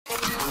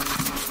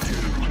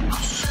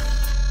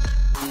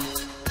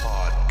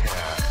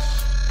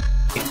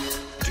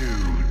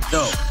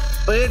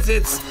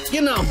it's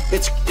you know,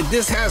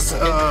 this has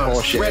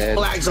red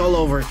flags all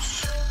over.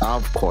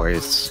 Of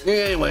course.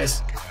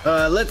 Anyways,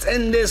 let's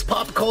end this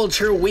pop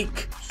culture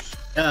week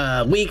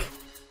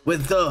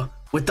with the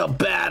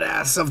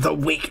badass of the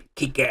week,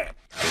 Kike.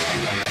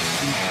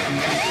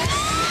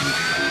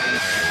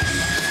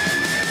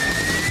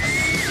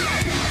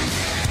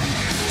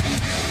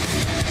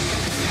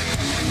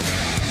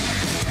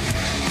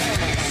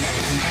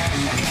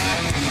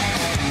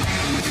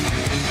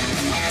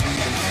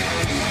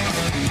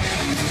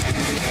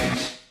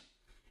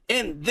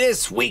 And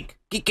this week,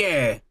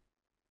 Kike,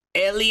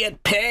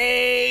 Elliot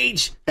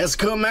Page has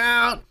come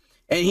out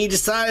and he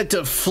decided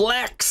to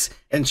flex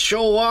and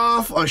show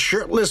off a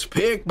shirtless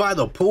pic by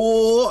the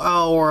pool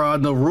or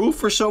on the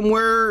roof or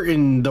somewhere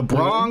in the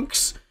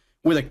Bronx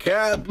with a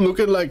cat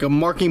looking like a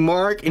Marky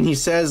Mark. And he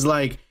says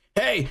like,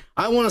 hey,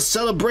 I want to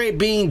celebrate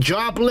being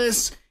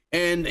jobless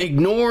and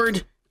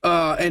ignored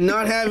and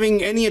not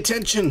having any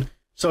attention.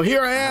 So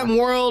here I am,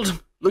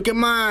 world. Look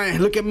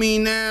at me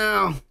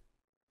now.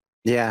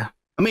 Yeah.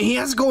 I mean, he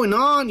has going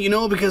on, you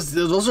know, because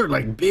those are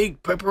like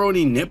big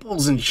pepperoni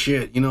nipples and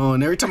shit, you know,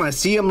 and every time I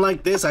see them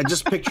like this, I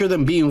just picture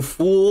them being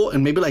full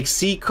and maybe like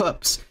C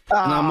cups.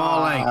 And I'm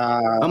all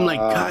like,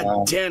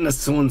 God damn,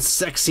 that's one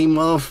sexy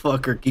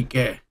motherfucker,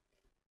 Kike.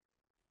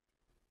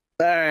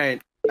 All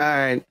right.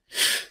 I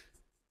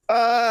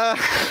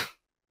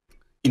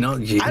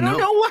don't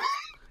know what.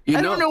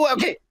 I don't know what.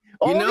 Okay.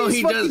 You know,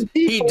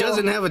 he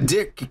doesn't have a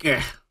dick,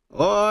 Kike.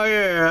 Oh,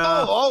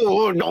 yeah.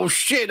 Oh, no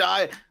shit.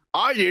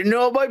 I didn't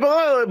know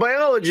about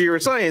biology or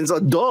science.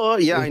 Duh.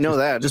 Yeah, I know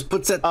that. Just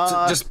put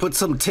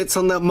some tits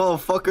on that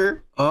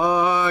motherfucker.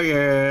 Oh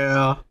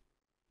yeah.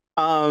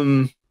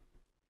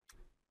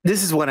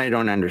 This is what I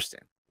don't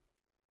understand.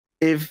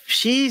 If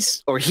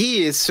she's or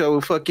he is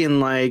so fucking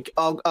like,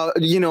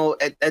 you know,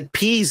 at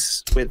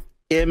peace with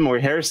him or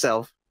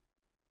herself,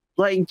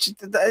 like,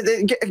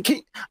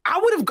 I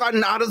would have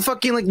gotten out of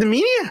fucking like the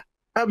media.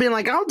 I've been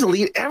like, I'll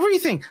delete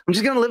everything. I'm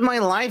just gonna live my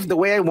life the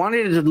way I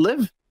wanted it to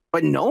live.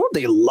 But no,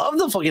 they love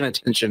the fucking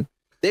attention.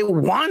 They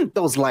want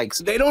those likes.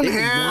 They want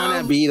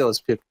to be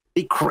those people.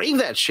 They crave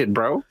that shit,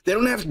 bro. They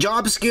don't have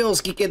job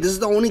skills, Kike. This is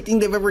the only thing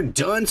they've ever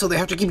done, so they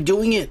have to keep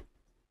doing it.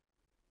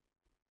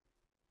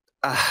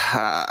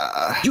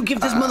 You give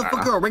this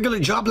motherfucker a regular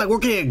job like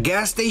working at a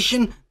gas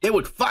station, they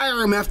would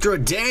fire him after a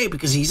day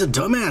because he's a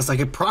dumbass. Like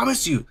I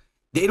promise you.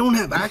 They don't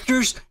have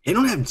actors. They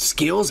don't have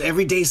skills,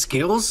 everyday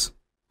skills.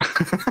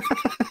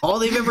 All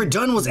they've ever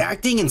done was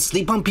acting and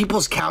sleep on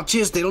people's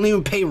couches. They don't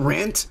even pay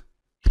rent.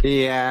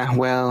 Yeah,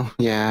 well,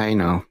 yeah, I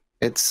know.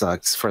 It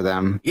sucks for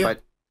them. Yeah.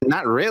 But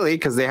not really,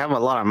 because they have a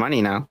lot of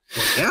money now.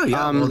 Well,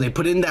 yeah. Well, they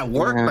put in that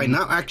work by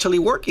not actually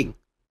working.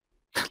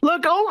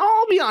 Look,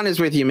 I'll be honest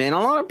with you, man. A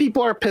lot of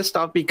people are pissed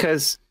off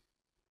because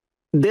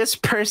this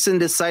person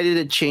decided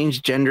to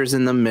change genders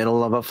in the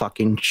middle of a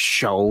fucking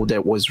show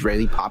that was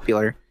really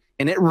popular.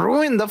 And it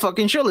ruined the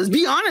fucking show. Let's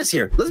be honest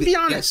here. Let's be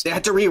honest. They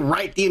had to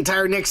rewrite the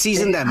entire next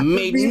season. That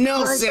made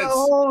no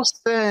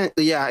sense.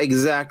 Yeah,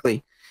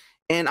 exactly.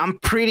 And I'm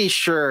pretty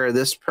sure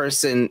this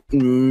person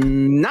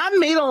not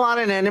made a lot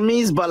of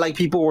enemies, but like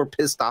people were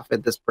pissed off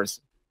at this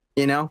person,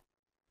 you know?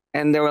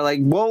 And they were like,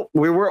 well,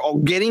 we were all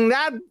getting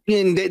that.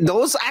 And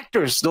those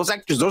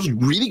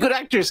really good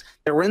actors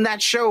that were in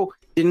that show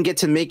didn't get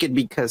to make it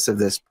because of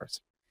this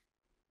person.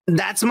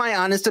 That's my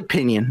honest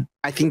opinion.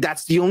 I think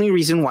that's the only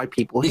reason why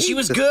people hate she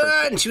was good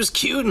person. She was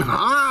cute and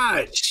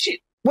hot.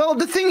 Well,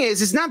 the thing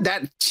is, it's not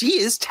that she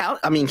is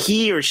talented. I mean,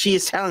 he or she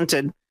is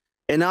talented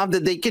enough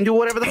that they can do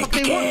whatever the fuck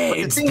they want.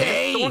 But the thing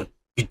is,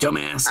 you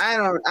dumbass.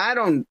 I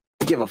don't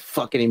give a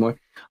fuck anymore.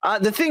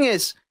 The thing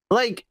is,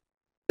 like,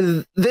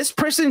 this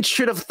person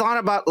should have thought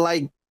about,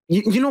 like,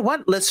 you know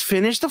what? Let's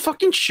finish the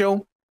fucking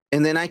show,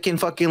 and then I can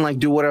fucking like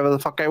do whatever the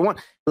fuck I want,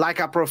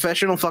 like a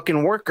professional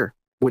fucking worker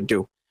would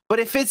do. But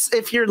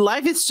if your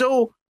life is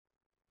so,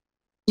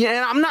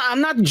 yeah,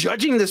 I'm not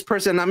judging this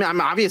person. I mean,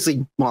 I'm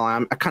obviously, well,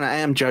 I kind of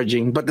am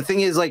judging. But the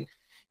thing is, like,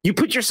 you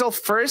put yourself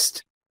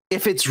first.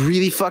 If it's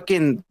really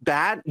fucking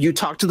bad, you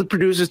talk to the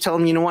producers, tell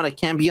them, you know what, I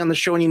can't be on the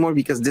show anymore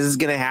because this is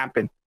gonna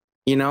happen,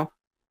 you know.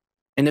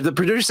 And if the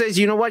producer says,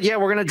 you know what, yeah,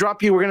 we're gonna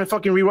drop you, we're gonna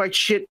fucking rewrite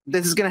shit,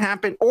 this is gonna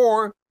happen,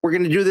 or we're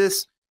gonna do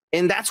this,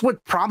 and that's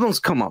what problems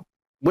come up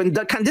when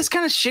this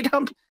kind of shit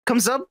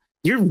comes up.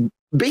 You're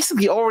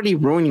basically already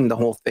ruining the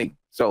whole thing.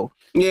 So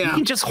yeah, you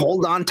can just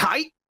hold on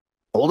tight,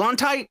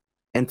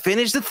 and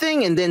finish the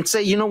thing, and then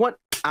say, you know what,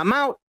 I'm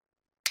out.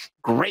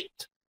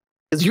 Great,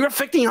 because you're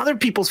affecting other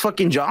people's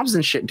fucking jobs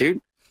and shit,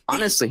 dude.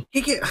 Honestly,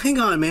 hang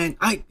on, man.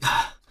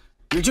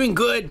 You're doing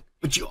good,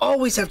 but you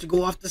always have to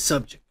go off the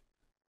subject.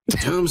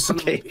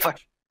 Okay, all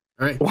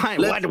right. Why?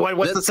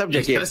 What's the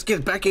subject here? Let's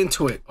get back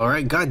into it. All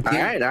right, God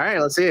damn. All right,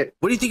 let's see it.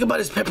 What do you think about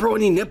his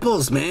pepperoni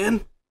nipples, man?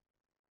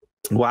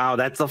 Wow,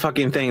 that's the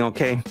fucking thing,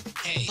 okay?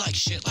 Hey, like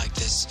shit like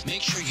this,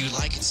 make sure you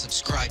like and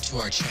subscribe to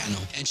our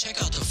channel and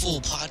check out the full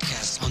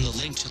podcast on the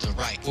link to the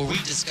right where we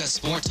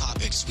discuss more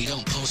topics we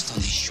don't post on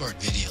these short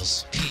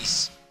videos.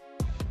 Peace.